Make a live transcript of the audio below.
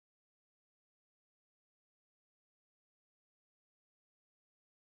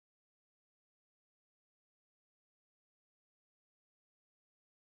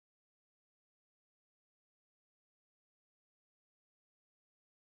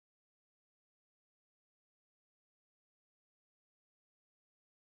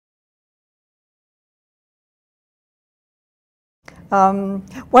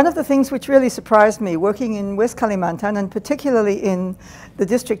One of the things which really surprised me working in West Kalimantan, and particularly in the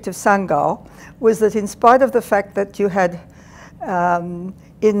district of Sanggau, was that in spite of the fact that you had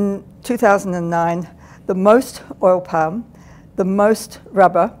in 2009 the most oil palm, the most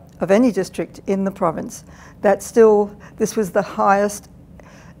rubber of any district in the province, that still this was the highest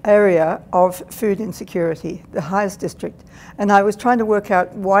area of food insecurity, the highest district. And I was trying to work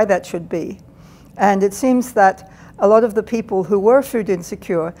out why that should be. And it seems that a lot of the people who were food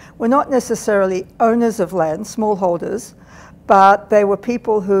insecure were not necessarily owners of land, smallholders, but they were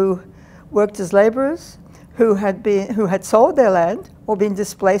people who worked as laborers, who had sold their land or been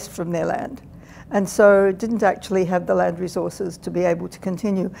displaced from their land, and so didn't actually have the land resources to be able to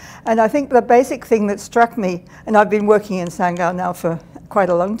continue. And I think the basic thing that struck me, and I've been working in Sanggau now for quite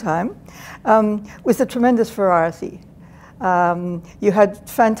a long time, was the tremendous variety. You had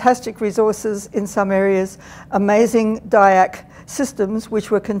fantastic resources in some areas, amazing dyak systems which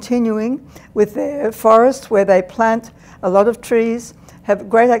were continuing with their forests where they plant a lot of trees, have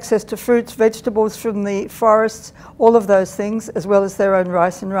great access to fruits, vegetables from the forests, all of those things, as well as their own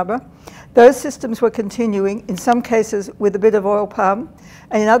rice and rubber. Those systems were continuing, in some cases with a bit of oil palm,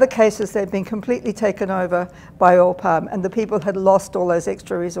 and in other cases they'd been completely taken over by oil palm, and the people had lost all those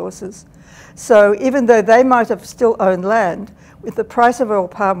extra resources. So even though they might have still owned land, if the price of oil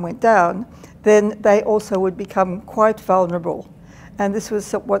palm went down, then they also would become quite vulnerable. And this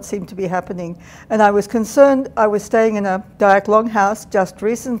was what seemed to be happening. And I was concerned, I was staying in a Dayak longhouse just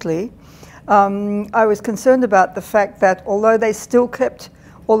recently. I was concerned about the fact that although they still kept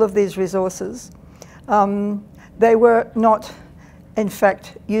all of these resources, they were not, in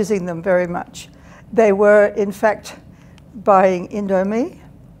fact, using them very much. They were, in fact, buying Indomie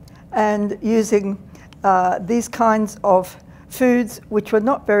and using these kinds of foods which were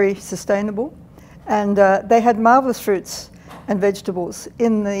not very sustainable. And they had marvelous fruits and vegetables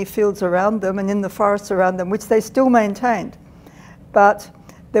in the fields around them and in the forests around them, which they still maintained. But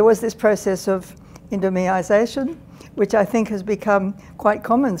there was this process of Indomiization, which I think has become quite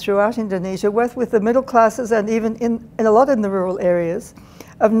common throughout Indonesia, both with the middle classes and even in a lot in the rural areas,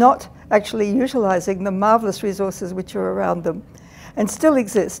 of not actually utilizing the marvelous resources which are around them and still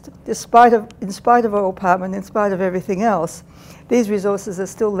exist, in spite of oil palm and in spite of everything else. These resources are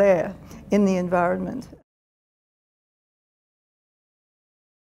still there in the environment.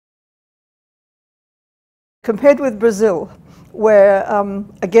 Compared with Brazil, where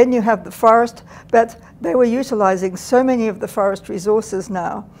again you have the forest, but they were utilizing so many of the forest resources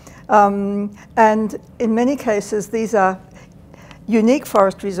now. And in many cases, these are unique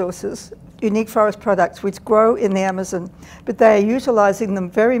forest resources, unique forest products which grow in the Amazon, but they are utilizing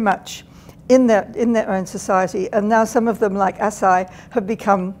them very much in their own society. And now some of them, like acai, have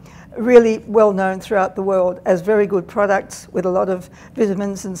become really well known throughout the world as very good products with a lot of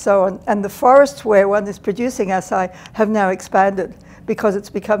vitamins and so on. And the forests where one is producing acai have now expanded because it's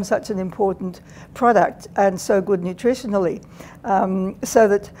become such an important product and so good nutritionally. So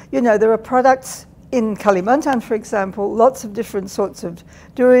that, you know, there are products in Kalimantan, for example, lots of different sorts of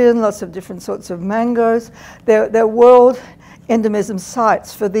durian, lots of different sorts of mangoes. They're world endemism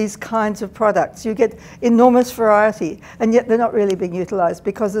sites for these kinds of products. You get enormous variety, and yet they're not really being utilized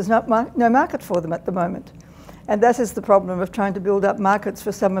because there's no market for them at the moment. And that is the problem of trying to build up markets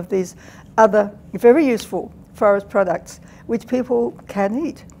for some of these other very useful forest products which people can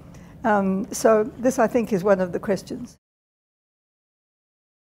eat. So this, I think, is one of the questions.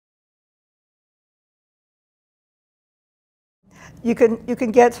 You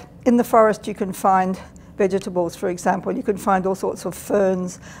can get, in the forest you can find vegetables, for example. You can find all sorts of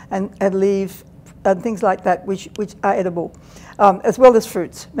ferns and leaves and things like that which are edible, as well as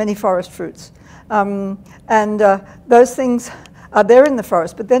fruits, many forest fruits. Those things are there in the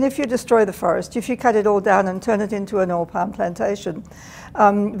forest, but then if you destroy the forest, if you cut it all down and turn it into an oil palm plantation,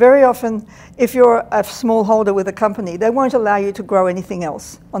 very often if you're a smallholder with a company, they won't allow you to grow anything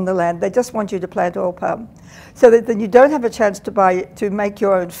else on the land. They just want you to plant oil palm. So that then you don't have a chance to make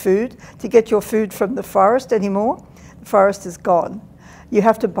your own food, to get your food from the forest anymore. The forest is gone. You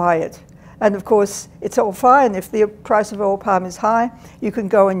have to buy it. And of course, it's all fine. If the price of oil palm is high, you can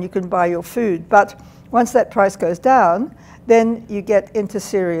go and you can buy your food. But once that price goes down, then you get into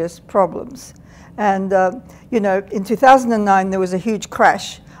serious problems. And you know, in 2009, there was a huge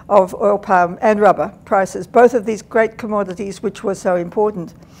crash of oil palm and rubber prices, both of these great commodities which were so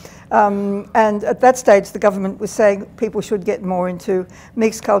important. And at that stage, the government was saying people should get more into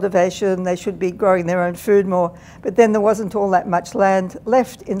mixed cultivation, they should be growing their own food more, but then there wasn't all that much land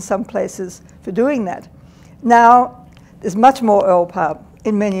left in some places for doing that. Now, there's much more oil palm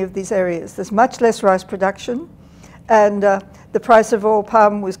in many of these areas. There's much less rice production, and the price of oil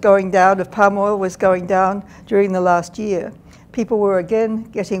palm was going down, of palm oil was going down during the last year, people were again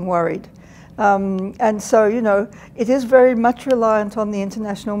getting worried. And so, you know, it is very much reliant on the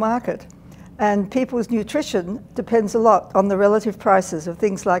international market. And people's nutrition depends a lot on the relative prices of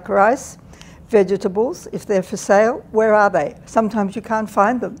things like rice, vegetables. If they're for sale, where are they? Sometimes you can't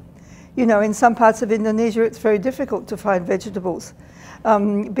find them. You know, in some parts of Indonesia, it's very difficult to find vegetables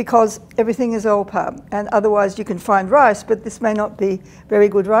because everything is oil palm. And otherwise you can find rice, but this may not be very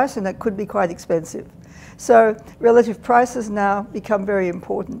good rice and it could be quite expensive. So relative prices now become very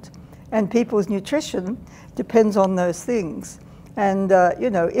important. And people's nutrition depends on those things. And, you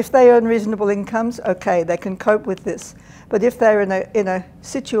know, if they earn reasonable incomes, okay, they can cope with this. But if they're in a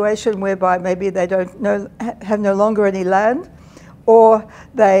situation whereby maybe they have no longer any land, or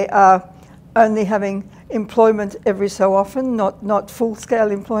they are only having employment every so often, not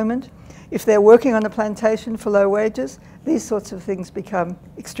full-scale employment, if they're working on a plantation for low wages, these sorts of things become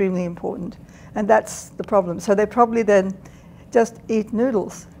extremely important. And that's the problem. So they probably then just eat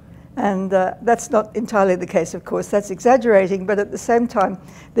noodles. And that's not entirely the case, of course. That's exaggerating, but at the same time,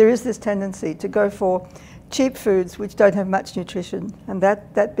 there is this tendency to go for cheap foods which don't have much nutrition, and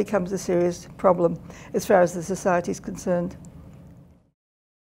that becomes a serious problem as far as the society is concerned.